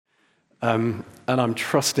And I'm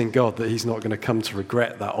trusting God that he's not going to come to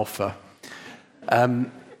regret that offer.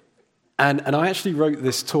 And I actually wrote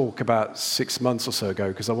this talk about 6 months or so ago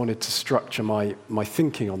because I wanted to structure my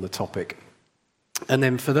thinking on the topic. And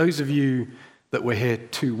then for those of you that were here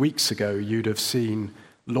 2 weeks ago, you'd have seen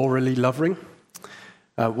Laura Lee Lovering,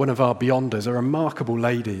 one of our Beyonders, a remarkable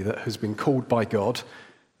lady that has been called by God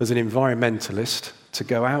as an environmentalist to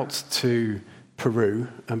go out to Peru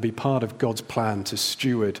and be part of God's plan to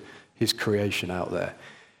steward his creation out there.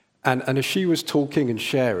 And as she was talking and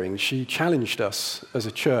sharing, she challenged us as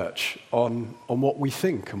a church on what we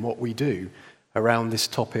think and what we do around this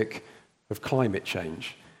topic of climate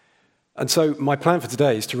change. And so my plan for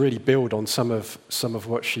today is to really build on some of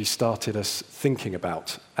what she started us thinking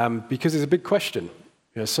about, because it's a big question.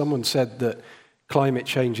 You know, someone said that climate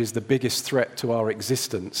change is the biggest threat to our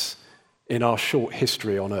existence in our short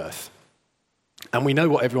history on Earth. And we know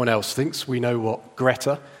what everyone else thinks. We know what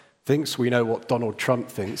Greta thinks. We know what Donald Trump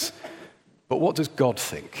thinks. But what does God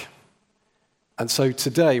think? And so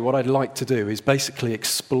today, what I'd like to do is basically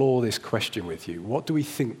explore this question with you. What do we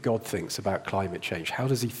think God thinks about climate change? How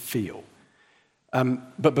does he feel?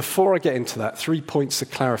 But before I get into that, 3 points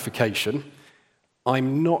of clarification.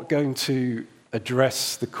 I'm not going to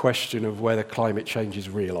address the question of whether climate change is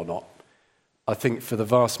real or not. I think for the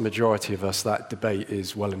vast majority of us, that debate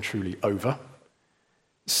is well and truly over.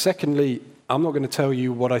 Secondly, I'm not going to tell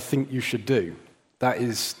you what I think you should do.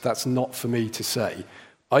 That's not for me to say.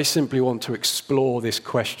 I simply want to explore this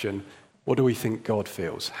question. What do we think God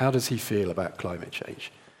feels? How does he feel about climate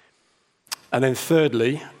change? And then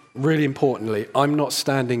thirdly, really importantly, I'm not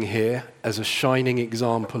standing here as a shining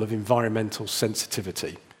example of environmental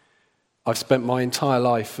sensitivity. I've spent my entire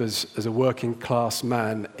life as a middle class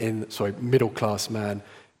man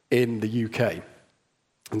in the UK.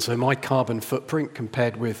 And so my carbon footprint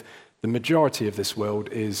compared with the majority of this world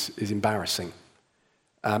is embarrassing.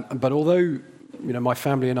 But although my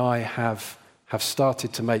family and I have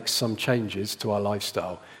started to make some changes to our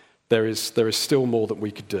lifestyle, there is still more that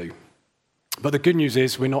we could do. But the good news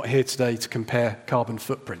is we're not here today to compare carbon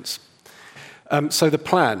footprints. So the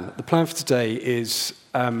plan for today is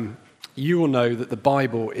you will know that the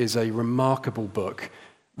Bible is a remarkable book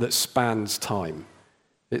that spans time.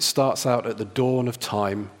 It starts out at the dawn of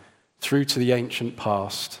time, through to the ancient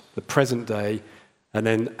past, the present day, and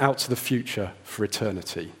then out to the future for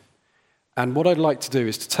eternity. And what I'd like to do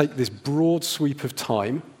is to take this broad sweep of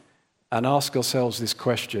time and ask ourselves this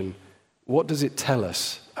question: what does it tell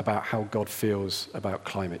us about how God feels about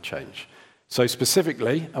climate change? So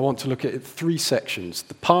specifically, I want to look at 3 sections: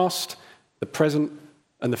 the past, the present,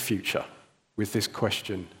 and the future, with this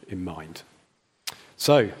question in mind.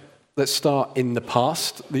 So let's start in the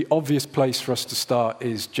past. The obvious place for us to start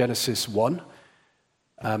is Genesis 1,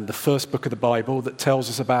 the first book of the Bible that tells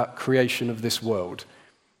us about creation of this world.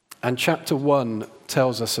 And chapter 1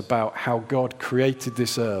 tells us about how God created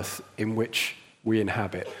this earth in which we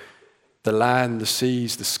inhabit. The land, the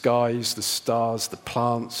seas, the skies, the stars, the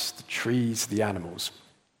plants, the trees, the animals.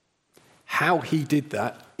 How he did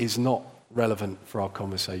that is not relevant for our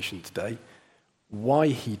conversation today. Why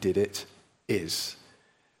he did it is.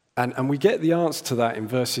 And we get the answer to that in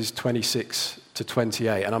verses 26 to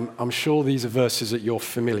 28. And I'm sure these are verses that you're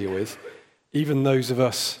familiar with. Even those of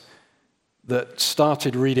us that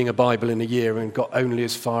started reading a Bible in a year and got only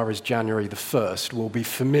as far as January the 1st will be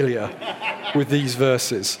familiar with these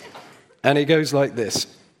verses. And it goes like this: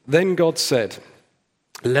 Then God said,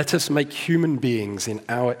 "Let us make human beings in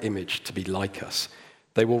our image to be like us.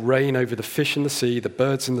 They will reign over the fish in the sea, the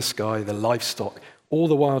birds in the sky, the livestock, all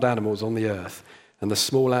the wild animals on the earth, and the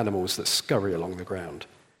small animals that scurry along the ground."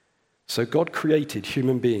 So God created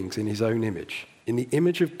human beings in his own image. In the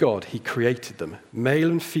image of God, he created them. Male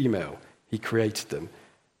and female, he created them.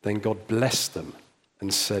 Then God blessed them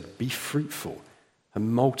and said, "Be fruitful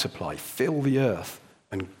and multiply, fill the earth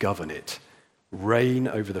and govern it. Reign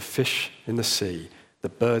over the fish in the sea, the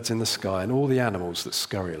birds in the sky, and all the animals that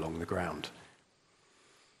scurry along the ground."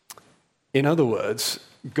 In other words,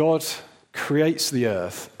 God creates the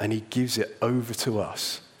earth and he gives it over to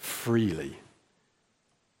us freely.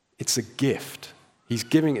 It's a gift. He's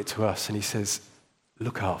giving it to us and he says,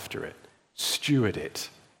 look after it, steward it,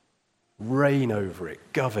 reign over it,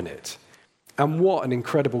 govern it. And what an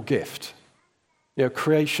incredible gift.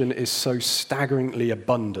 Creation is so staggeringly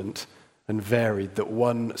abundant and varied that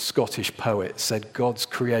one Scottish poet said God's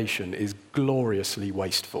creation is gloriously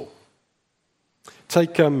wasteful.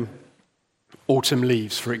 Take autumn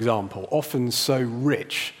leaves, for example, often so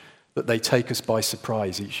rich that they take us by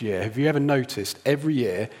surprise each year. Have you ever noticed every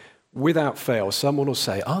year, without fail, someone will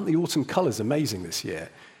say, "Aren't the autumn colours amazing this year?"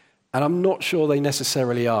 And I'm not sure they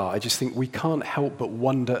necessarily are. I just think we can't help but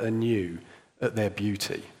wonder anew at their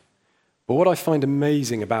beauty. But what I find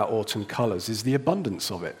amazing about autumn colours is the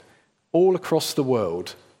abundance of it. All across the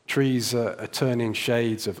world, trees are turning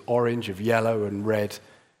shades of orange, of yellow and red.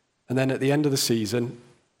 And then at the end of the season,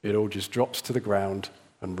 it all just drops to the ground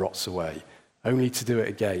and rots away, only to do it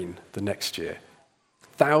again the next year.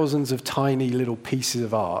 Thousands of tiny little pieces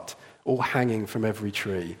of art all hanging from every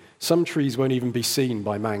tree. Some trees won't even be seen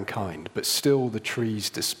by mankind, but still the trees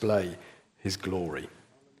display his glory.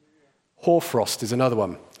 Hoarfrost is another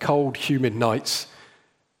one. Cold, humid nights.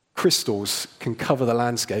 Crystals can cover the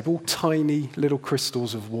landscape, all tiny little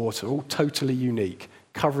crystals of water, all totally unique,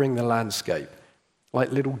 covering the landscape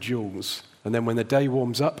like little jewels. And then when the day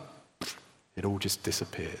warms up, it all just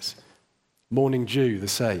disappears. Morning dew, the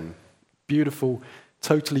same. Beautiful,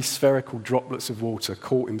 totally spherical droplets of water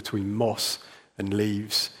caught in between moss and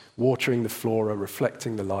leaves, watering the flora,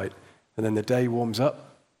 reflecting the light. And then the day warms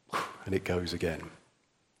up, and it goes again.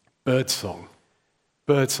 Birdsong.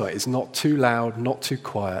 Birdsong is not too loud, not too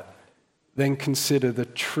quiet. Then consider the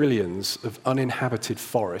trillions of uninhabited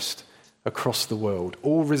forest across the world,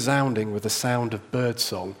 all resounding with the sound of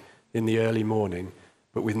birdsong in the early morning,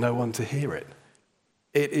 but with no one to hear it.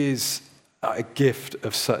 It is a gift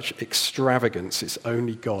of such extravagance, it's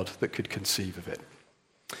only God that could conceive of it.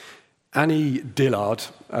 Annie Dillard,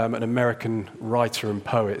 an American writer and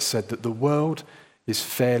poet, said that the world is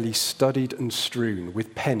fairly studied and strewn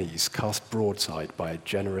with pennies cast broadside by a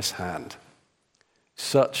generous hand.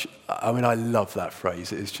 I love that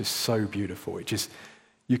phrase. It is just so beautiful.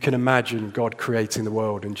 You can imagine God creating the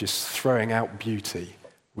world and just throwing out beauty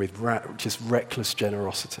with just reckless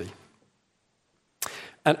generosity.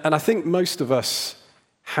 And I think most of us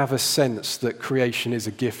have a sense that creation is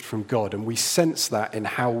a gift from God, and we sense that in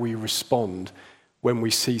how we respond when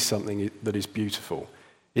we see something that is beautiful.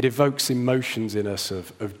 It evokes emotions in us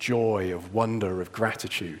of joy, of wonder, of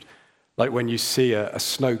gratitude, like when you see a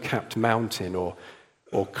snow-capped mountain or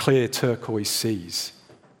clear turquoise seas.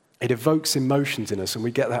 It evokes emotions in us, and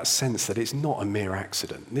we get that sense that it's not a mere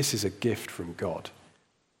accident. This is a gift from God.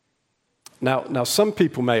 Now, some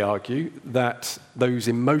people may argue that those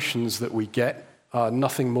emotions that we get are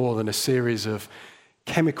nothing more than a series of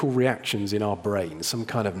chemical reactions in our brain, some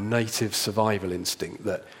kind of native survival instinct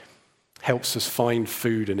that helps us find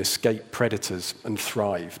food and escape predators and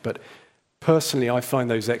thrive. But personally, I find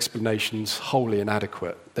those explanations wholly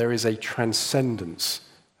inadequate. There is a transcendence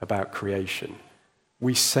about creation.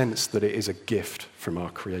 We sense that it is a gift from our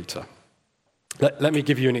Creator. Let me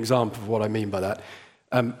give you an example of what I mean by that.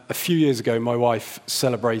 A few years ago, my wife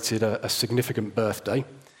celebrated a significant birthday,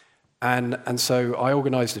 and so I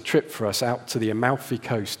organised a trip for us out to the Amalfi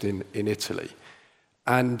Coast in Italy.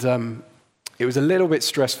 And it was a little bit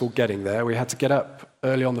stressful getting there. We had to get up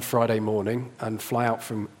early on the Friday morning and fly out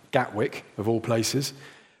from Gatwick, of all places.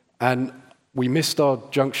 And we missed our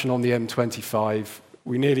junction on the M25.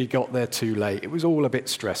 We nearly got there too late. It was all a bit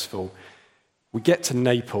stressful. We get to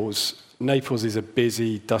Naples. Naples is a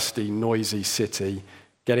busy, dusty, noisy city.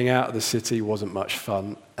 Getting out of the city wasn't much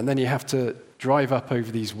fun. And then you have to drive up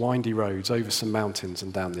over these windy roads, over some mountains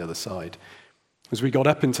and down the other side. As we got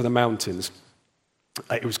up into the mountains,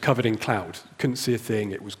 it was covered in cloud. Couldn't see a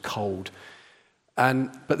thing. It was cold.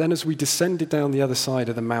 But then as we descended down the other side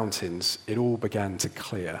of the mountains, it all began to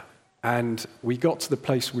clear. And we got to the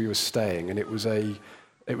place we were staying, and it was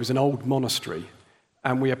an old monastery.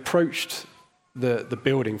 And we approached the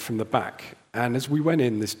building from the back. And as we went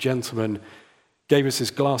in, this gentleman gave us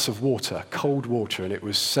this glass of water, cold water, and it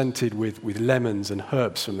was scented with lemons and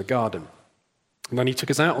herbs from the garden. And then he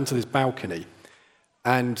took us out onto this balcony,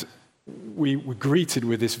 and we were greeted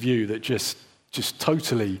with this view that just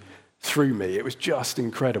totally threw me. It was just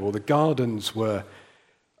incredible. The gardens were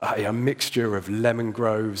a mixture of lemon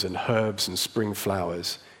groves and herbs and spring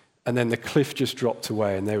flowers. And then the cliff just dropped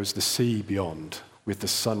away, and there was the sea beyond with the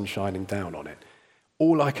sun shining down on it.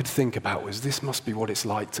 All I could think about was, this must be what it's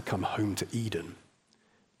like to come home to Eden,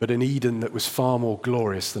 but an Eden that was far more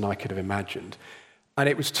glorious than I could have imagined. And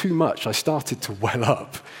it was too much. I started to well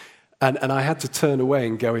up, and I had to turn away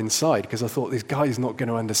and go inside because I thought, this guy's not going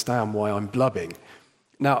to understand why I'm blubbing.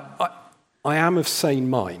 Now, I am of sane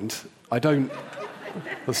mind. I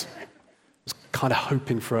was kind of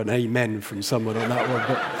hoping for an amen from someone on that one,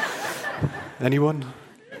 but anyone?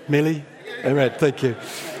 Millie? Amen, thank you.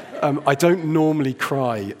 I don't normally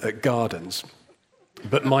cry at gardens,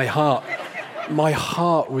 but my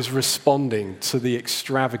heart was responding to the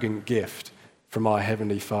extravagant gift from our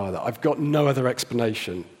Heavenly Father. I've got no other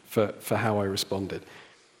explanation for how I responded.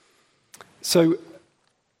 So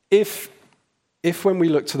if If when we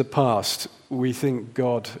look to the past, we think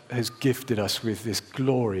God has gifted us with this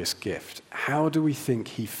glorious gift, how do we think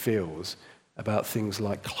he feels about things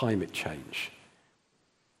like climate change?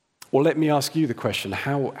 Well, let me ask you the question,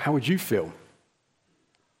 how would you feel?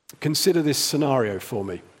 Consider this scenario for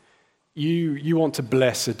me. You want to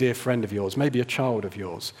bless a dear friend of yours, maybe a child of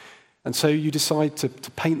yours, and so you decide to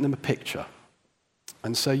paint them a picture.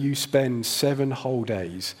 And so you spend 7 whole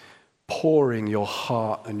days pouring your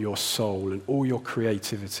heart and your soul and all your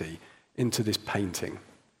creativity into this painting.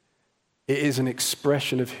 It is an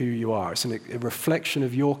expression of who you are. It's a reflection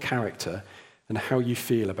of your character and how you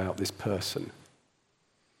feel about this person.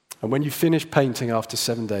 And when you finish painting after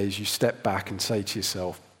 7 days, you step back and say to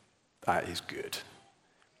yourself, that is good.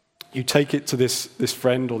 You take it to this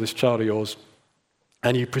friend or this child of yours,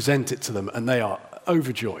 and you present it to them, and they are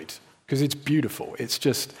overjoyed because it's beautiful. It's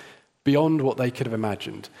just beyond what they could have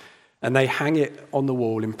imagined. And they hang it on the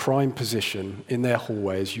wall in prime position in their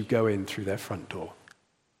hallway as you go in through their front door.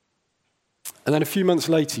 And then a few months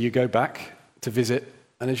later, you go back to visit,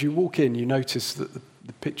 and as you walk in, you notice that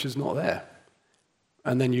the picture's not there.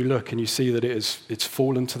 And then you look and you see that it's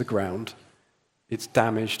fallen to the ground, it's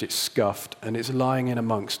damaged, it's scuffed, and it's lying in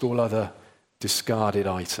amongst all other discarded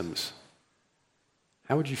items.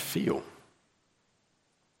 How would you feel?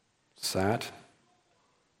 Sad?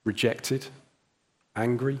 Rejected?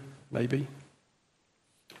 Angry, maybe?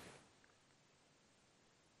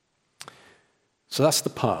 So that's the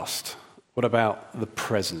past. What about the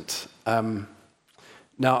present?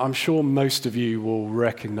 Now, I'm sure most of you will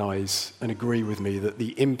recognize and agree with me that the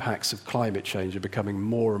impacts of climate change are becoming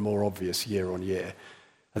more and more obvious year on year.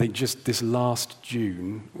 I think just this last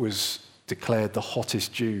June was declared the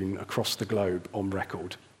hottest June across the globe on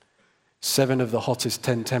record. 7 of the hottest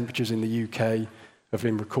 10 temperatures in the UK have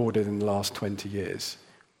been recorded in the last 20 years.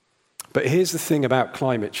 But here's the thing about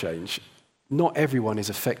climate change. Not everyone is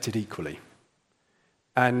affected equally.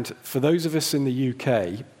 And for those of us in the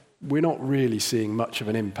UK, we're not really seeing much of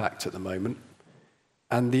an impact at the moment.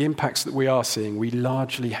 And the impacts that we are seeing, we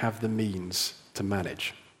largely have the means to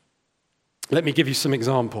manage. Let me give you some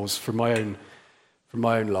examples from my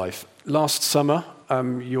own life. Last summer,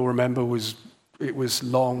 you'll remember, it was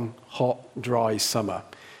long, hot, dry summer.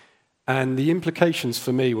 And the implications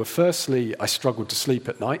for me were, firstly, I struggled to sleep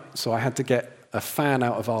at night, so I had to get a fan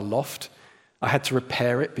out of our loft. I had to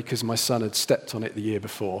repair it because my son had stepped on it the year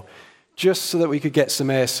before, just so that we could get some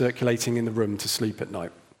air circulating in the room to sleep at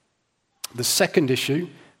night. The second issue,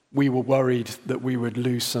 we were worried that we would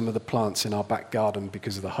lose some of the plants in our back garden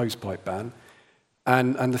because of the hosepipe ban.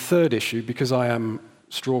 And the third issue, because I am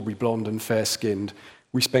strawberry blonde and fair-skinned,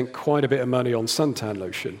 we spent quite a bit of money on suntan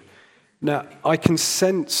lotion. Now, I can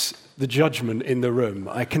sense the judgment in the room.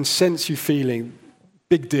 I can sense you feeling,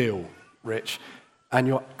 big deal, Rich, and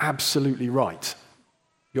you're absolutely right.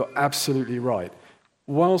 You're absolutely right.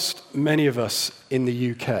 Whilst many of us in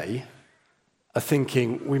the UK are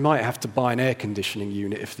thinking we might have to buy an air conditioning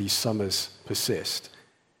unit if these summers persist,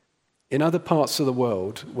 in other parts of the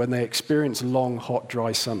world, when they experience long, hot,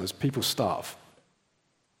 dry summers, people starve.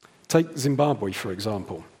 Take Zimbabwe, for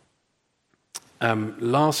example.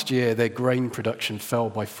 Last year, their grain production fell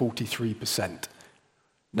by 43%.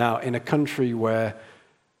 Now, in a country where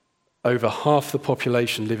over half the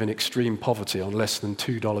population live in extreme poverty on less than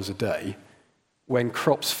 $2 a day, when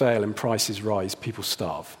crops fail and prices rise, people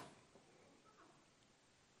starve.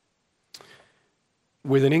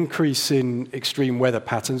 With an increase in extreme weather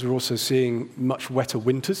patterns, we're also seeing much wetter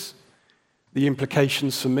winters. The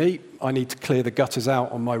implications for me, I need to clear the gutters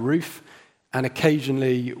out on my roof, and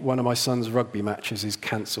occasionally one of my son's rugby matches is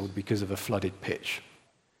cancelled because of a flooded pitch.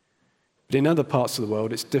 But in other parts of the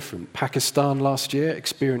world, it's different. Pakistan last year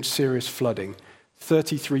experienced serious flooding.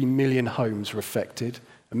 33 million homes were affected,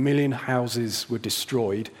 1 million houses were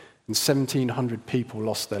destroyed, and 1,700 people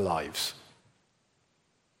lost their lives.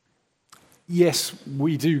 Yes,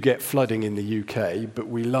 we do get flooding in the UK, but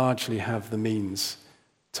we largely have the means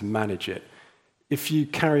to manage it. If you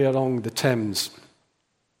carry along the Thames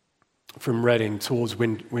from Reading towards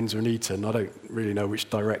Windsor and Eton, I don't really know which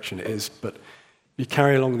direction it is, but if you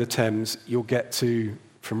carry along the Thames, you'll get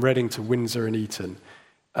from Reading to Windsor and Eton.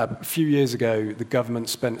 A few years ago, the government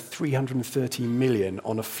spent 330 million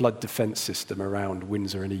on a flood defence system around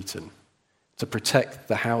Windsor and Eton to protect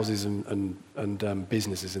the houses and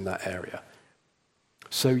businesses in that area.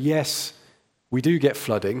 So yes, we do get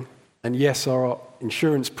flooding, and yes, our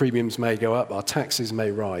insurance premiums may go up, our taxes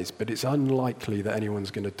may rise, but it's unlikely that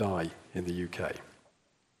anyone's going to die in the UK.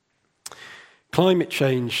 Climate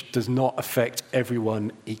change does not affect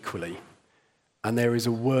everyone equally, and there is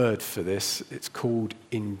a word for this. It's called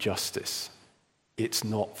injustice. It's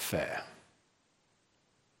not fair.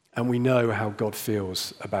 and we know how God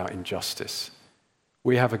feels about injustice.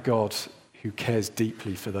 We have a God who cares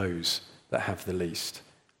deeply for those that have the least.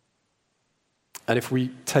 And if we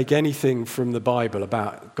take anything from the Bible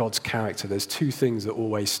about God's character, there's two things that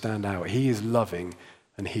always stand out. He is loving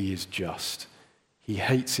and he is just. He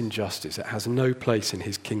hates injustice. It has no place in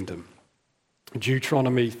his kingdom.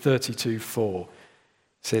 Deuteronomy 32:4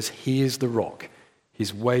 says, "He is the rock.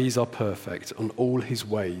 His ways are perfect, and all his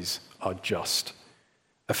ways are just.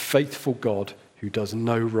 A faithful God who does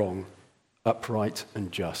no wrong, upright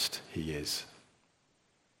and just he is."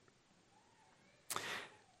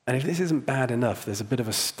 And if this isn't bad enough, there's a bit of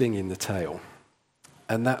a sting in the tail.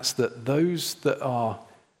 And that's that those that are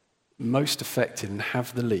most affected and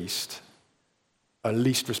have the least are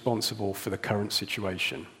least responsible for the current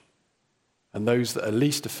situation. And those that are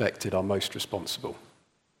least affected are most responsible.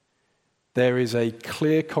 There is a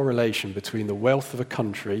clear correlation between the wealth of a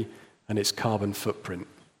country and its carbon footprint,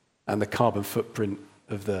 and the carbon footprint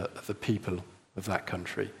of the people of that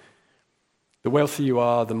country. The wealthier you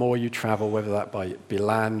are, the more you travel, whether that be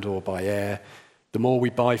land or by air, the more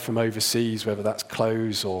we buy from overseas, whether that's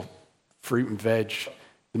clothes or fruit and veg,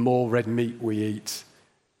 the more red meat we eat,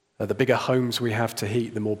 the bigger homes we have to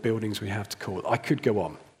heat, the more buildings we have to cool. I could go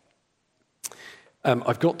on.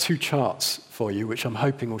 I've got two charts for you, which I'm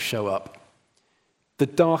hoping will show up. The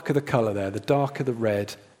darker the colour there, the darker the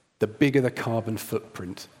red, the bigger the carbon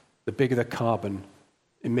footprint, the bigger the carbon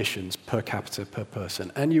emissions per capita per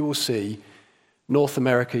person. And you will see North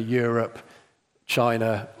America, Europe,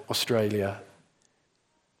 China, Australia,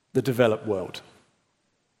 the developed world.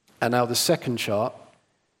 And now the second chart,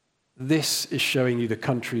 this is showing you the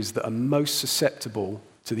countries that are most susceptible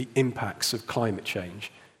to the impacts of climate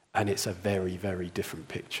change. And it's a very, very different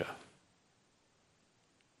picture.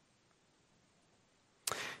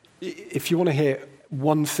 If you want to hear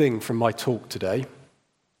one thing from my talk today,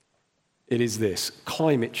 it is this: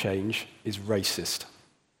 climate change is racist.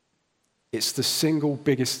 It's the single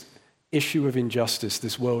biggest issue of injustice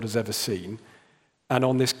this world has ever seen. And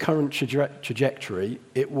on this current trajectory,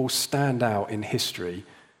 it will stand out in history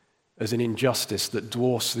as an injustice that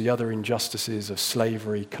dwarfs the other injustices of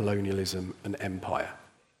slavery, colonialism, and empire.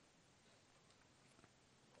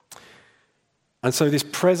 And so this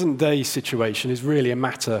present-day situation is really a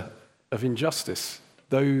matter of injustice.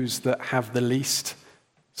 Those that have the least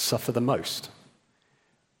suffer the most.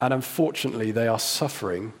 And unfortunately, they are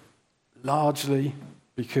suffering largely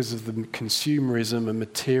because of the consumerism and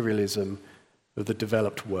materialism of the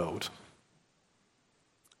developed world.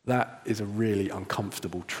 That is a really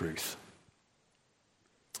uncomfortable truth.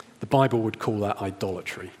 The Bible would call that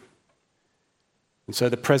idolatry. And so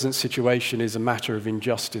the present situation is a matter of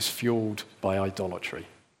injustice fueled by idolatry.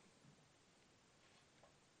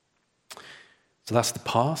 So that's the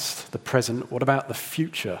past, the present. What about the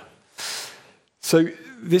future? So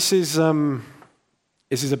this is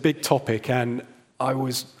a big topic, and I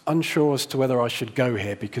was unsure as to whether I should go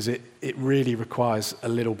here because it really requires a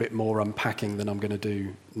little bit more unpacking than I'm going to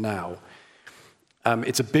do now.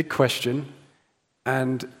 It's a big question,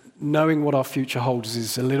 and knowing what our future holds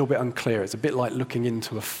is a little bit unclear. It's a bit like looking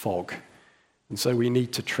into a fog, and so we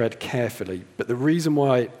need to tread carefully. But the reason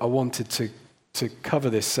why I wanted to cover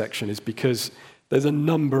this section is because there's a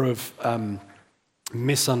number of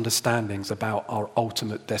misunderstandings about our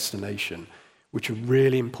ultimate destination, which are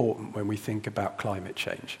really important when we think about climate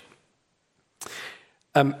change.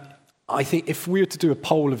 I think if we were to do a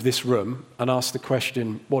poll of this room and ask the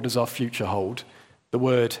question, what does our future hold? The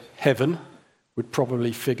word heaven would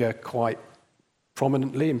probably figure quite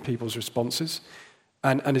prominently in people's responses.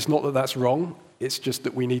 And it's not that that's wrong, it's just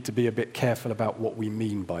that we need to be a bit careful about what we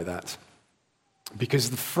mean by that. Because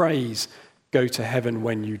the phrase, "go to heaven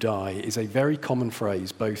when you die," is a very common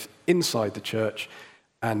phrase, both inside the church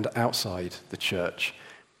and outside the church.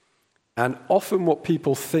 And often what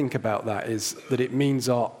people think about that is that it means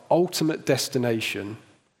our ultimate destination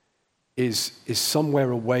is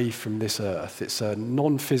somewhere away from this earth. It's a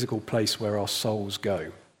non-physical place where our souls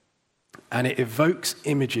go. And it evokes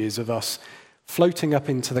images of us floating up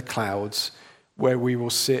into the clouds where we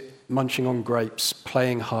will sit munching on grapes,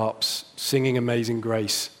 playing harps, singing Amazing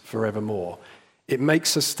Grace forevermore. It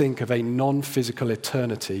makes us think of a non-physical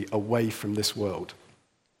eternity away from this world.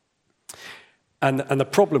 And the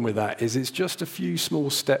problem with that is it's just a few small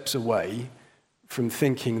steps away from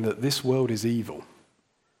thinking that this world is evil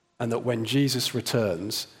and that when Jesus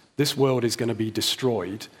returns, this world is going to be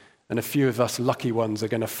destroyed and a few of us lucky ones are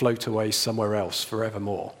going to float away somewhere else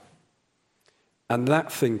forevermore. And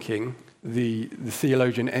that thinking, the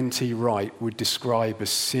theologian N.T. Wright would describe as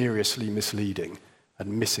seriously misleading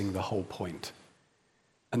and missing the whole point.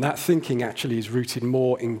 And that thinking actually is rooted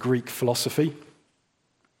more in Greek philosophy.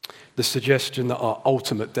 The suggestion that our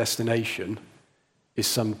ultimate destination is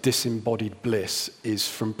some disembodied bliss is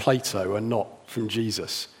from Plato and not from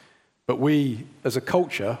Jesus. But we, as a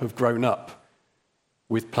culture, have grown up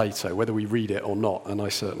with Plato, whether we read it or not, and I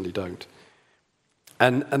certainly don't.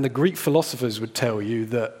 And the Greek philosophers would tell you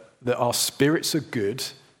that our spirits are good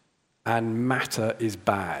and matter is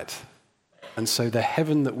bad. And so the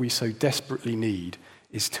heaven that we so desperately need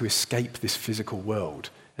is to escape this physical world,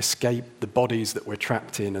 escape the bodies that we're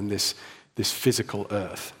trapped in and this physical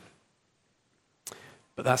earth.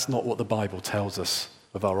 But that's not what the Bible tells us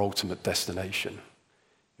of our ultimate destination.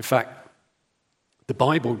 In fact, the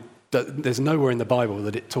Bible, there's nowhere in the Bible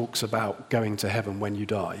that it talks about going to heaven when you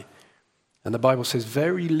die. And the Bible says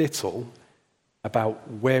very little about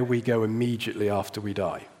where we go immediately after we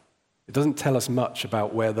die. It doesn't tell us much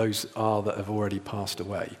about where those are that have already passed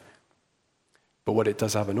away. But what it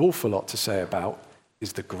does have an awful lot to say about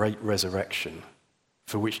is the great resurrection,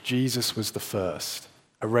 for which Jesus was the first,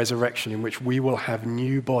 a resurrection in which we will have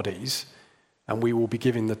new bodies and we will be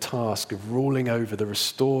given the task of ruling over the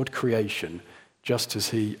restored creation just as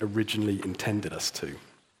he originally intended us to.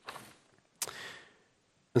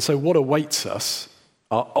 And so what awaits us,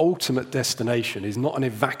 our ultimate destination, is not an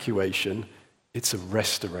evacuation, it's a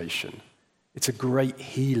restoration. It's a great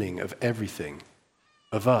healing of everything,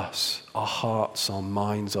 of us, our hearts, our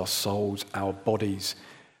minds, our souls, our bodies,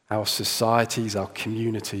 our societies, our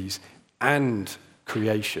communities, and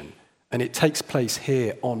creation. And it takes place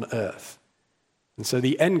here on earth. And so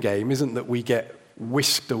the end game isn't that we get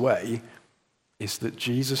whisked away, it's that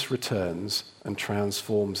Jesus returns and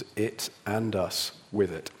transforms it and us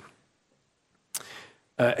with it.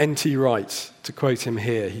 N.T. Wright, to quote him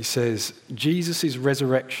here, he says, Jesus'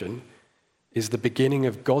 resurrection is the beginning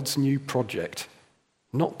of God's new project,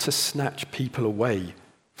 not to snatch people away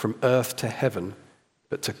from earth to heaven,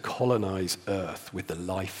 but to colonize earth with the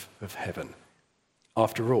life of heaven.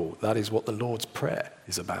 After all, that is what the Lord's Prayer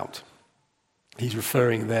is about. He's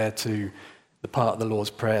referring there to the part of the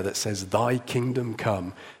Lord's Prayer that says, "Thy kingdom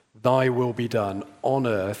come, thy will be done on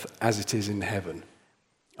earth as it is in heaven."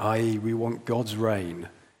 I.e., we want God's reign,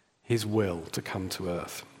 his will to come to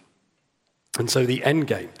earth. And so the end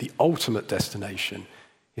game, the ultimate destination,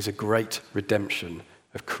 is a great redemption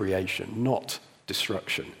of creation, not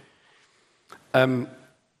destruction.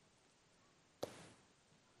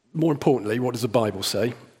 More importantly, what does the Bible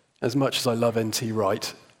say? As much as I love N.T.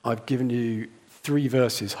 Wright, I've given you 3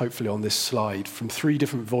 verses, hopefully on this slide, from 3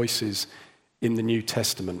 different voices in the New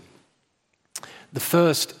Testament. The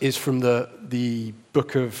first is from the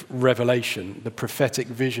book of Revelation, the prophetic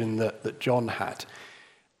vision that John had.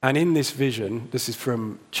 And in this vision, this is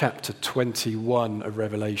from chapter 21 of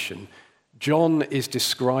Revelation, John is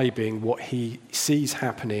describing what he sees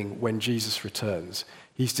happening when Jesus returns.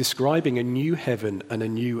 He's describing a new heaven and a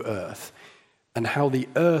new earth, and how the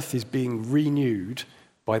earth is being renewed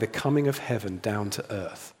by the coming of heaven down to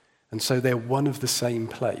earth. And so they're one of the same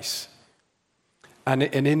place. And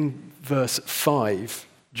in verse 5,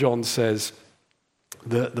 John says,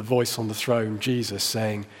 the voice on the throne, Jesus,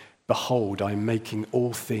 saying, "Behold, I'm making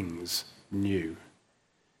all things new."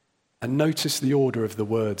 And notice the order of the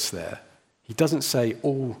words there. He doesn't say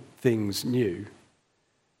all things new.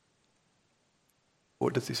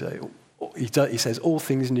 What does he say? He says all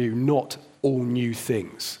things new, not all new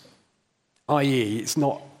things. I.e., it's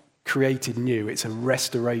not created new, it's a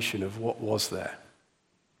restoration of what was there.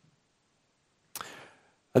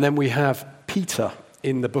 And then we have Peter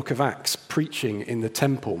in the book of Acts preaching in the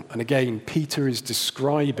temple. And again, Peter is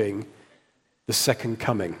describing the second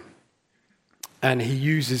coming. And he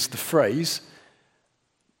uses the phrase,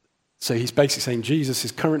 so he's basically saying Jesus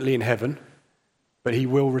is currently in heaven, but he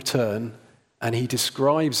will return. And he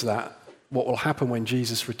describes that, what will happen when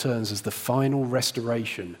Jesus returns, as the final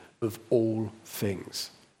restoration of all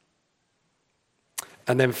things.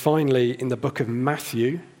 And then finally, in the book of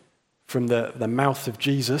Matthew, from the mouth of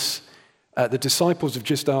Jesus, the disciples have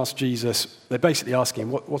just asked Jesus, they're basically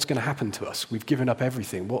asking, what's going to happen to us? We've given up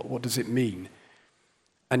everything. What does it mean?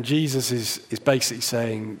 And Jesus is basically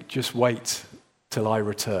saying, just wait till I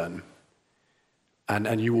return,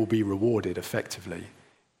 and you will be rewarded effectively.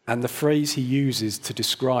 And the phrase he uses to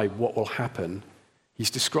describe what will happen, he's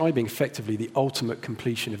describing effectively the ultimate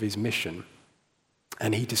completion of his mission.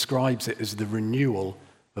 And he describes it as the renewal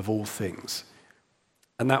of all things.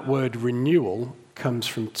 And that word renewal comes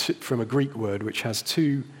from a Greek word which has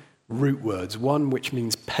 2 root words. One which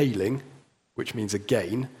means paling, which means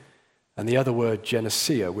again, and the other word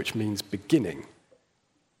genesia, which means beginning.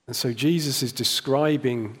 And so Jesus is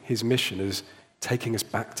describing his mission as taking us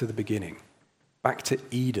back to the beginning, back to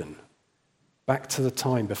Eden, back to the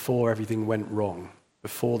time before everything went wrong,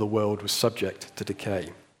 before the world was subject to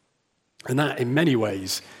decay. And that, in many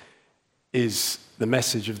ways, is the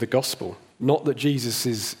message of the gospel. Not that Jesus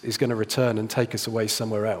is going to return and take us away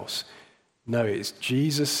somewhere else. No, it's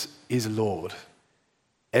Jesus is Lord.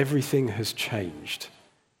 Everything has changed.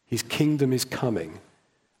 His kingdom is coming.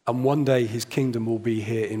 And one day his kingdom will be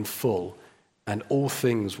here in full, and all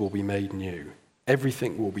things will be made new.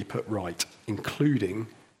 Everything will be put right, including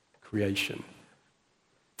creation.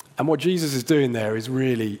 And what Jesus is doing there is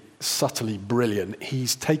really subtly brilliant.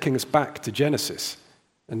 He's taking us back to Genesis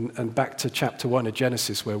and back to chapter 1 of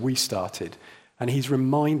Genesis where we started. And he's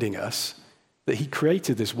reminding us that he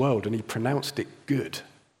created this world and he pronounced it good.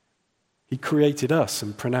 He created us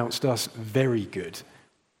and pronounced us very good.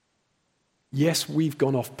 Yes, we've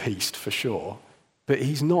gone off piste for sure, but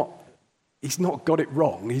he's not got it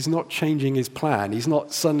wrong. He's not changing his plan. He's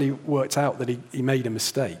not suddenly worked out that he made a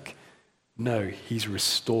mistake. No, he's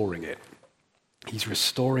restoring it. He's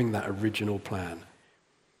restoring that original plan.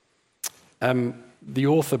 The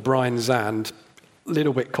author Brian Zand, a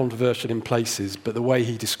little bit controversial in places, but the way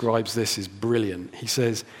he describes this is brilliant. He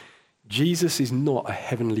says, Jesus is not a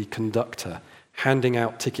heavenly conductor handing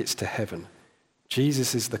out tickets to heaven.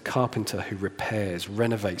 Jesus is the carpenter who repairs,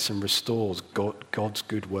 renovates, and restores God's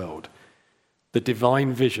good world. The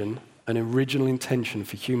divine vision and original intention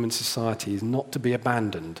for human society is not to be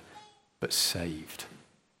abandoned, but saved.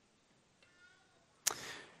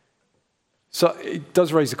 So it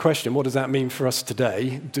does raise the question, what does that mean for us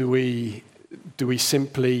today? Do we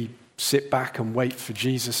simply sit back and wait for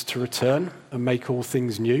Jesus to return and make all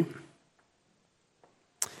things new?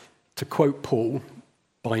 To quote Paul,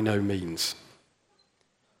 by no means.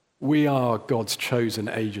 We are God's chosen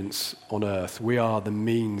agents on earth. We are the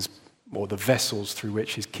means or the vessels through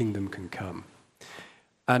which his kingdom can come.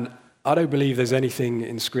 And I don't believe there's anything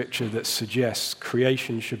in Scripture that suggests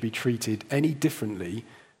creation should be treated any differently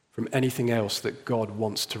from anything else that God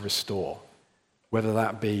wants to restore, whether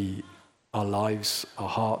that be our lives, our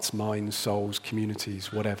hearts, minds, souls,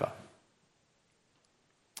 communities, whatever.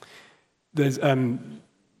 There's a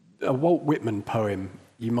Walt Whitman poem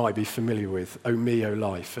you might be familiar with, O Me, O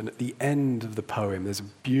Life, and at the end of the poem there's a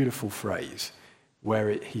beautiful phrase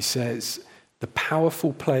where he says, the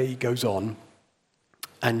powerful play goes on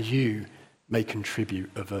and you may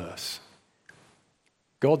contribute a verse.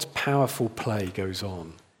 God's powerful play goes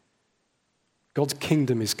on. God's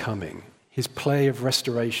kingdom is coming. His play of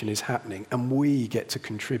restoration is happening, and we get to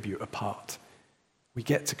contribute a part. We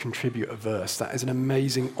get to contribute a verse. That is an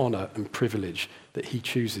amazing honor and privilege that he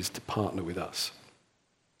chooses to partner with us.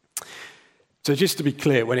 So just to be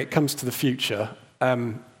clear, when it comes to the future,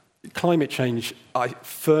 climate change, I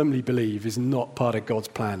firmly believe, is not part of God's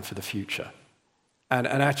plan for the future. And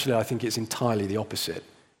actually, I think it's entirely the opposite.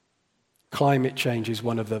 Climate change is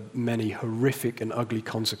one of the many horrific and ugly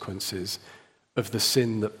consequences of the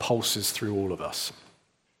sin that pulses through all of us.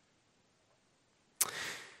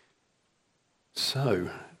 So,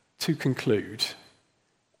 to conclude,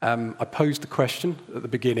 I posed the question at the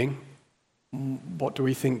beginning, what do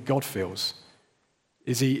we think God feels?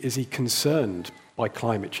 Is he concerned by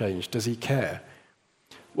climate change? Does he care?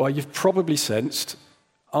 Well, you've probably sensed,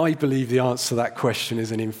 I believe the answer to that question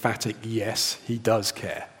is an emphatic yes, he does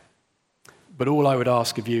care. But all I would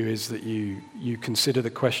ask of you is that you consider the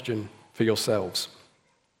question for yourselves.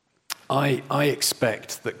 I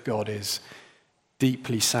expect that God is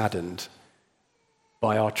deeply saddened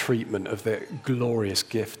by our treatment of the glorious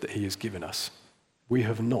gift that he has given us. We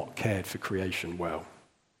have not cared for creation well.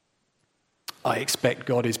 I expect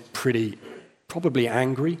God is probably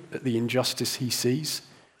angry at the injustice he sees,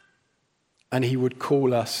 and he would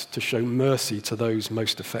call us to show mercy to those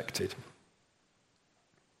most affected.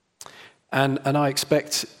 And I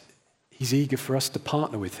expect he's eager for us to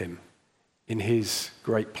partner with him in his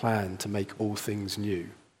great plan to make all things new.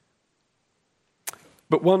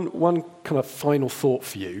 But one kind of final thought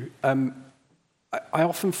for you. I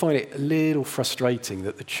often find it a little frustrating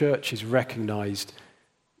that the church is recognized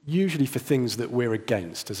usually for things that we're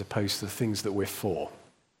against as opposed to the things that we're for.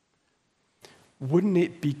 Wouldn't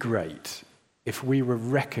it be great if we were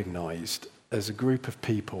recognized as a group of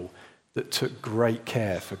people that took great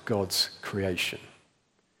care for God's creation?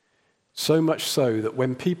 So much so that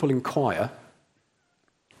when people inquire,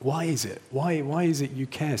 why is it? Why is it you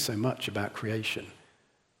care so much about creation?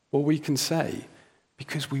 Well, we can say,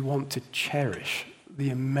 because we want to cherish the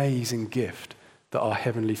amazing gift that our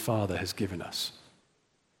Heavenly Father has given us.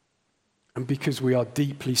 And because we are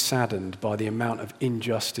deeply saddened by the amount of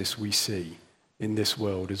injustice we see in this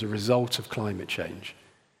world as a result of climate change.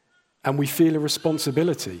 And we feel a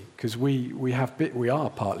responsibility because we are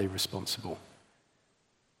partly responsible.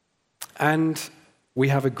 And we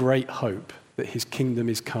have a great hope that his kingdom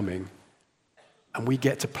is coming, and we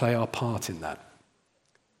get to play our part in that.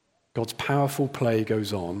 God's powerful play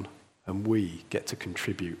goes on, and we get to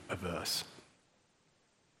contribute a verse.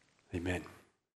 Amen.